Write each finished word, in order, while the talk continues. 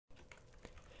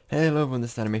Hello everyone,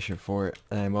 this is Animation 4,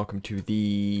 and welcome to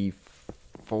the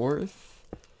fourth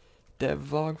dev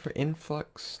vlog for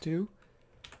Influx 2.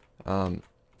 So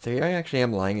here I actually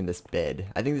am lying in this bed.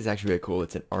 I think this is actually really cool.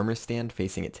 It's an armor stand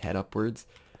facing its head upwards,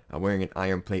 wearing an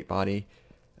iron plate body.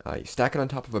 You stack it on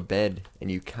top of a bed,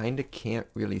 and you kinda can't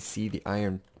really see the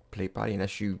iron plate body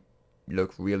unless you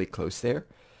look really close there.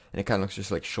 And it kinda looks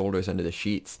just like shoulders under the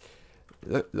sheets.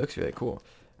 Looks really cool.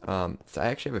 So I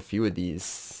actually have a few of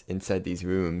these inside these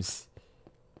rooms,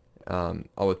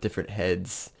 all with different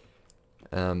heads.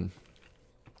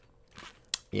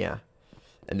 Yeah.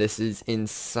 And this is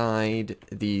inside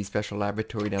the special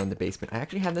laboratory down in the basement. I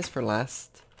actually had this for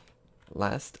last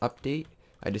update.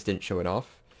 I just didn't show it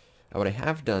off. What I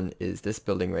have done is this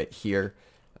building right here.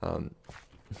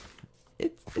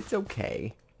 It's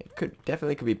okay. It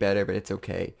definitely could be better, but it's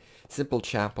okay. Simple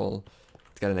chapel.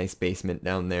 It's got a nice basement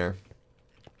down there.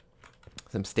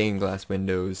 Some stained glass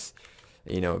windows,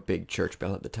 a big church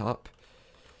bell at the top.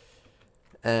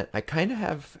 And I kind of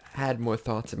have had more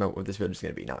thoughts about what this village is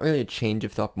going to be. Not really a change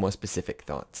of thought, but more specific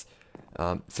thoughts.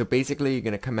 So basically, you're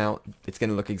going to come out. It's going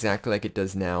to look exactly like it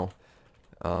does now.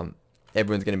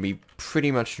 Everyone's going to be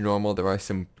pretty much normal. There are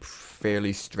some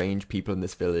fairly strange people in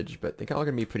this village, but they're all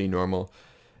going to be pretty normal.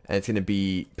 And it's going to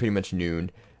be pretty much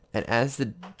noon. And as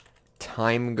the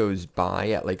time goes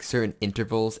by, at like certain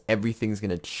intervals, everything's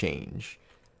going to change.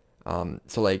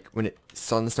 So like when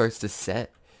sun starts to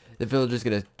set, the village is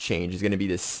gonna change. It's gonna be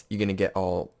this. You're gonna get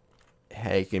all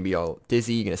headache. You're gonna be all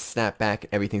dizzy. You're gonna snap back.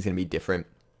 Everything's gonna be different.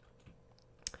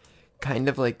 Kind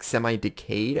of like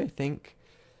semi-decayed, I think.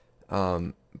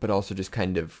 But also just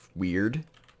kind of weird.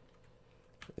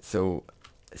 So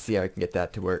see how I can get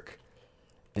that to work.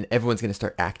 And everyone's gonna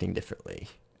start acting differently.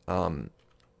 You're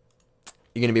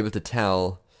gonna be able to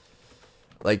tell.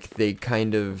 Like they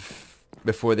kind of.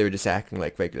 Before they were just acting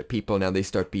like regular people, now they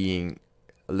start being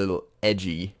a little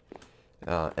edgy.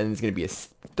 And there's going to be a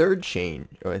third change,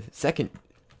 or a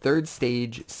third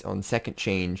stage on second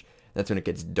change. That's when it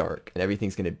gets dark, and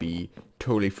everything's going to be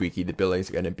totally freaky. The buildings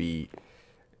are going to be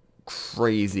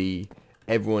crazy.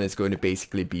 Everyone is going to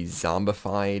basically be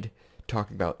zombified.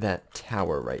 Talking about that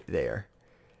tower right there.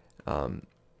 And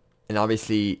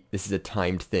obviously, this is a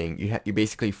timed thing. You're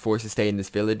basically forced to stay in this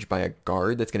village by a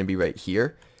guard that's going to be right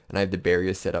here. And I have the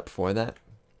barriers set up for that.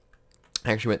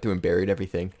 I actually went through and buried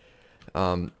everything.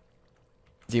 So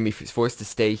you're going to be forced to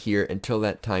stay here until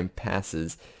that time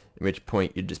passes, at which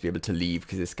point you'd just be able to leave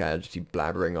because this guy will just be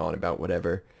blabbering on about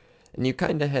whatever. And you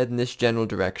kind of head in this general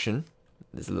direction.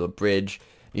 There's a little bridge.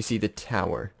 You see the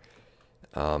tower.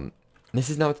 This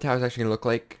is not what the tower is actually going to look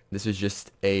like. This is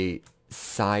just a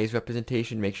size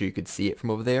representation. Make sure you could see it from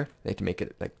over there. They have to make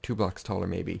it like 2 blocks taller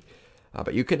maybe.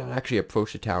 But you cannot actually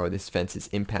approach the tower. This fence is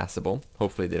impassable.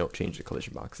 Hopefully they don't change the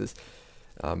collision boxes.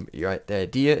 The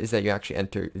idea is that you actually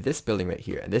enter this building right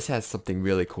here. And this has something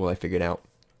really cool I figured out.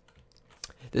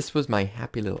 This was my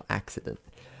happy little accident.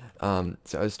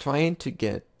 So I was trying to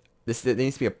get... There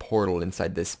needs to be a portal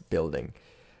inside this building.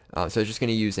 So I was just going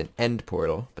to use an end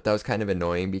portal. But that was kind of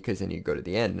annoying because then you go to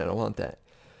the end and I don't want that.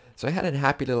 So I had a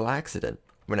happy little accident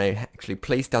when I actually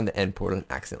placed down the end portal and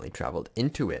accidentally traveled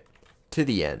into it. To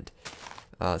the end.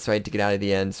 So I had to get out of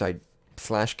the end, so I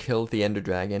 /killed the ender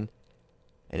dragon,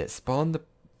 and it spawned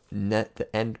the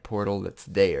end portal that's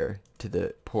there to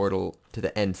the portal to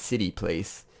the end city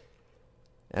place.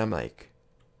 And I'm like,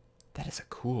 that is a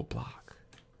cool block.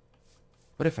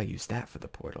 What if I use that for the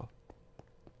portal?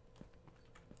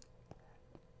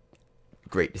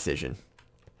 Great decision.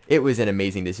 It was an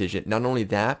amazing decision. Not only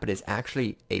that, but it's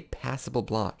actually a passable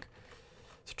block.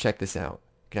 So check this out.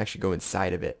 You can actually go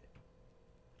inside of it.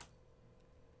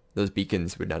 Those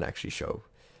beacons would not actually show.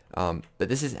 But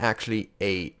this is actually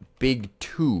a big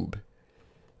tube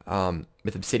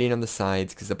with obsidian on the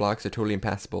sides because the blocks are totally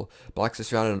impassable. Blocks are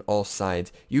surrounded on all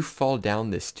sides. You fall down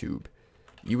this tube.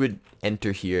 You would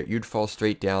enter here. You'd fall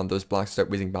straight down. Those blocks start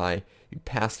whizzing by. You'd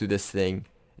pass through this thing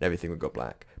and everything would go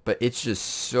black. But it's just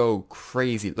so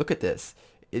crazy. Look at this.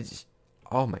 It's,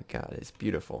 oh my god, it's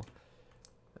beautiful.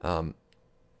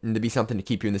 And there'd be something to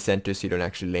keep you in the center so you don't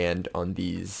actually land on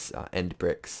these end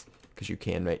bricks, because you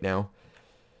can right now.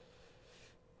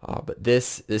 But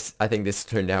I think this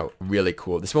turned out really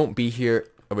cool. This won't be here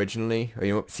originally, or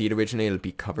you won't see it originally. It'll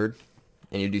be covered,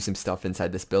 and you do some stuff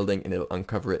inside this building, and it'll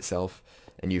uncover itself,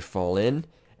 and you fall in,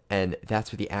 and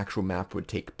that's where the actual map would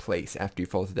take place. After you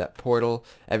fall through that portal,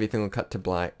 everything will cut to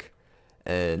black,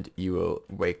 and you will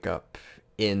wake up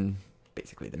in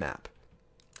basically the map.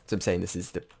 So I'm saying this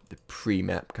is the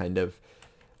pre-map kind of.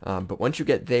 But once you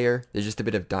get there, there's just a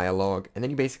bit of dialogue, and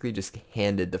then you basically just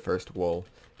handed the first wall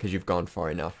because you've gone far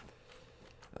enough.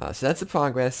 So that's the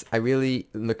progress. I really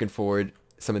am looking forward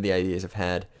some of the ideas I've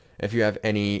had. If you have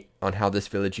any on how this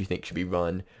village you think should be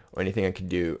run, or anything I could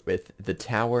do with the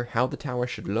tower, how the tower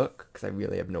should look, because I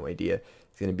really have no idea.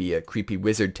 It's going to be a creepy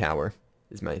wizard tower,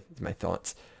 is my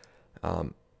thoughts.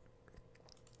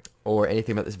 Or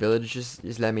anything about this village,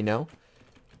 just let me know.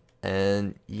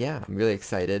 And yeah, I'm really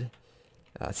excited.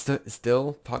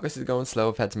 Still, progress is going slow.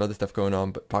 I've had some other stuff going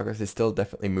on, but progress is still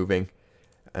definitely moving.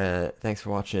 Thanks for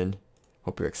watching.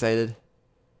 Hope you're excited.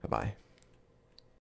 Bye-bye.